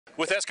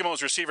with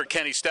Eskimos receiver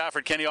Kenny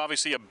Stafford. Kenny,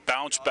 obviously a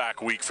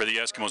bounce-back week for the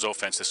Eskimos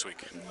offense this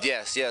week.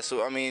 Yes.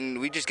 So, I mean,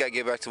 we just got to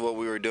get back to what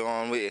we were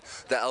doing.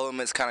 The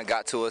elements kind of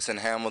got to us in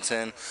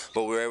Hamilton,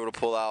 but we were able to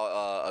pull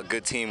out a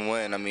good team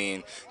win. I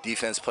mean,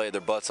 defense played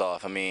their butts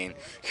off. I mean,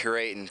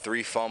 creating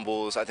 3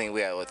 fumbles. I think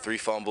we had 3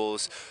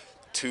 fumbles.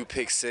 2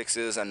 pick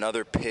sixes,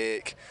 another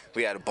pick.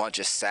 We had a bunch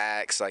of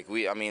sacks.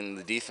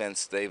 The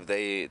defense,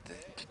 they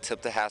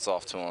tipped the hats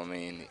off to them. I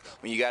mean,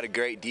 when you got a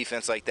great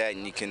defense like that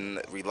and you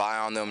can rely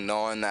on them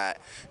knowing that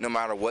no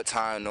matter what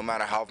time, no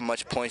matter how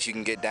much points you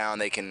can get down,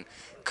 they can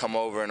come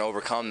over and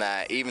overcome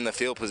that. Even the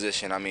field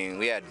position, I mean,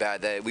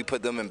 we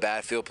put them in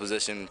bad field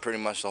position pretty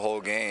much the whole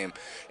game,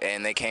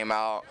 and they came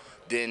out,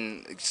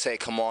 didn't say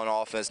come on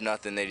offense,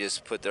 nothing. They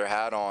just put their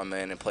hat on,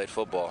 man, and played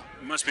football.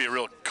 It must be a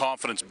real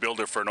confidence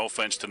builder for an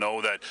offense to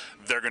know that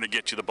they're going to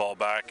get you the ball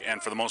back,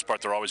 and for the most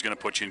part, they're always going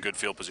to put you in good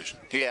field position.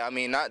 Yeah, I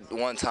mean, not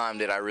one time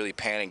did I really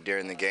panic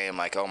during the game,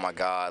 like, oh my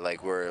God,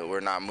 like we're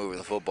not moving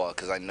the football,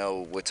 because I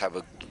know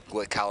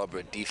what caliber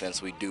of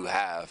defense we do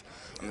have.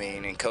 I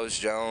mean, and Coach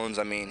Jones,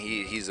 I mean,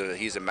 he's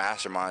a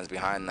mastermind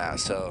behind that.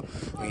 So,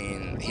 I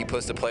mean, he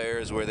puts the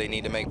players where they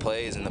need to make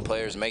plays, and the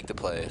players make the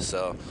plays.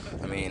 So,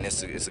 I mean,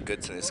 it's a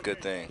good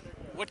thing.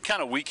 What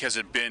kind of week has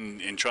it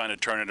been in trying to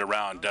turn it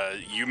around?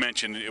 You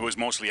mentioned it was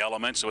mostly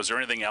elements. So is there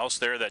anything else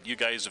there that you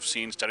guys have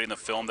seen studying the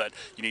film that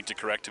you need to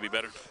correct to be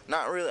better?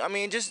 Not really. I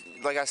mean, just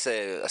like I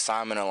said,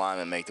 assignment and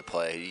alignment make the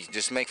play. You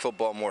just make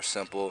football more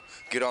simple.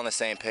 Get on the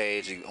same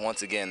page.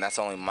 Once again, that's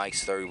only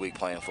Mike's 3rd week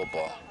playing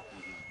football.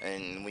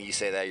 And when you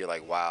say that, you're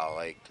like, wow,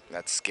 like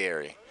that's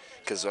scary.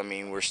 Because I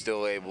mean, we're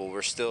still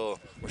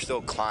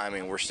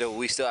climbing.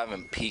 We still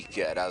haven't peaked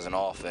yet as an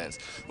offense,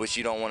 which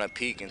you don't want to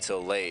peak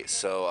until late.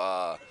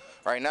 So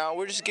right now,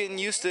 we're just getting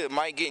used to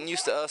Mike getting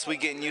used to us. We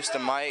getting used to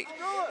Mike,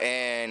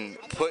 and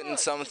putting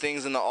some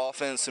things in the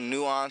offense, some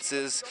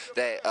nuances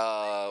that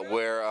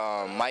where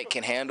Mike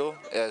can handle,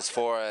 as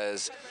far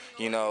as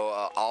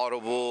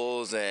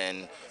audibles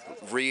and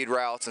read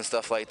routes and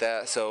stuff like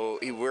that. So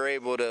we're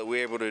able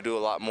to do a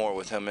lot more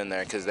with him in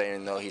there, because they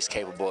know he's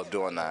capable of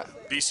doing that.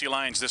 BC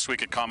Lions this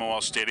week at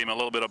Commonwealth Stadium. A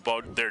little bit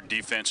about their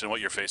defense and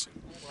what you're facing.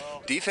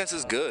 Defense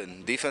is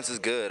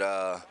good.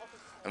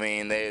 I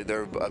mean,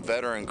 they're a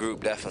veteran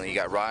group, definitely. You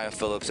got Ryan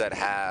Phillips at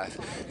half.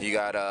 You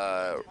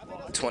got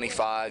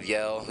 25,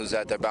 Yell, who's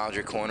at their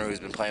boundary corner, who's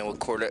been playing with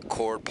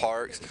Cord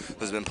Parks,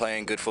 who's been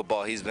playing good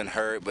football. He's been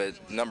hurt,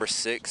 but number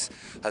 6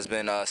 has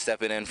been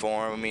stepping in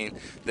for him. I mean,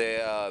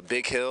 they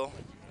Big Hill,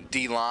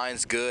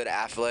 D-line's good,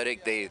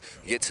 athletic. They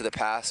get to the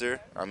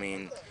passer. I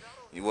mean,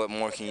 what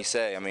more can you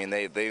say? I mean,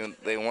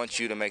 they want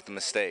you to make the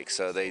mistake,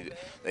 so they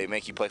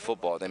make you play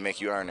football. They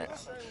make you earn it.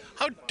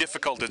 How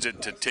difficult is it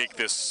to take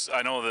this?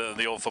 I know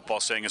the old football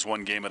saying is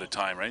one game at a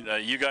time,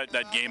 right? You got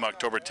that game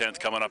October 10th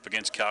coming up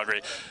against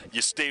Calgary.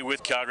 You stay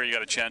with Calgary, you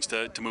got a chance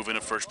to move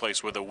into first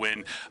place with a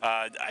win.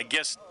 I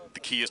guess the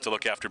key is to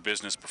look after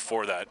business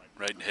before that,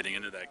 right, heading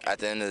into that game. At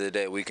the end of the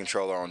day, we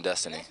control our own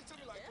destiny.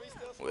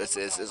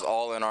 It's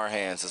all in our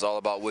hands. It's all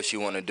about what you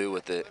want to do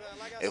with it.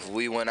 If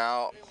we went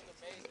out,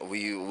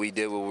 we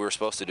did what we were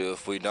supposed to do.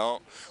 If we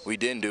don't, we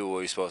didn't do what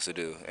we were supposed to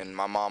do. And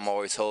my mom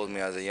always told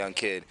me as a young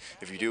kid,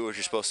 if you do what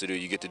you're supposed to do,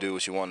 you get to do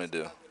what you want to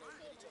do.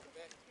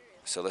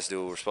 So let's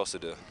do what we're supposed to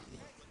do.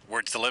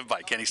 Words to live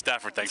by. Kenny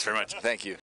Stafford, thanks very much. Thank you.